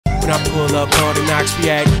I pull up, all the knocks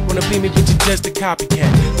react. Wanna be me, bitch, you just a copycat.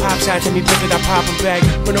 Pop shots at me, bitch, I pop 'em back.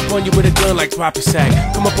 Run up on you with a gun like drop a sack.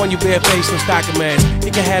 Come up on you bare face, no stocking mask.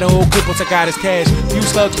 He can have a whole clip once I got his cash. Few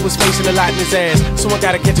slugs to his face and a lot in his ass. So I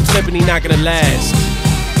gotta catch him slipping, he not gonna last.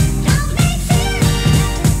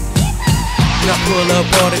 When I pull up,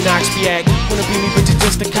 all the knocks react. Wanna be me, bitch, you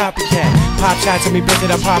just a copycat. Pop shots at me, bitch,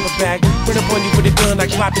 I pop it back. Run up on you with a gun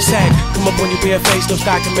like drop a sack. Come up on you bare face, no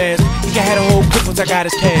stocking mask. He can have a whole clip once I got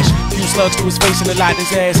his cash. Few slugs to his face and a lot in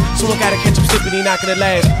his ass. So I gotta catch him slipping, he not gonna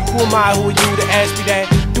last. Who am I, who are you to ask me that?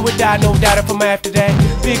 Do or die, no doubt if I'm after that.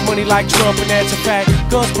 Big money like Trump and that's a fact.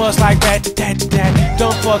 Guns bust like rat-a-tat-a-tat.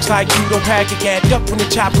 Dumb fucks like you don't pack a gat. Duck when the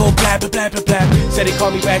chop go blah blah blah blah blah. Said he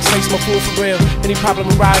called me backspace, my fool for real. Any problem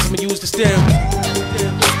arise, I'ma use the steel.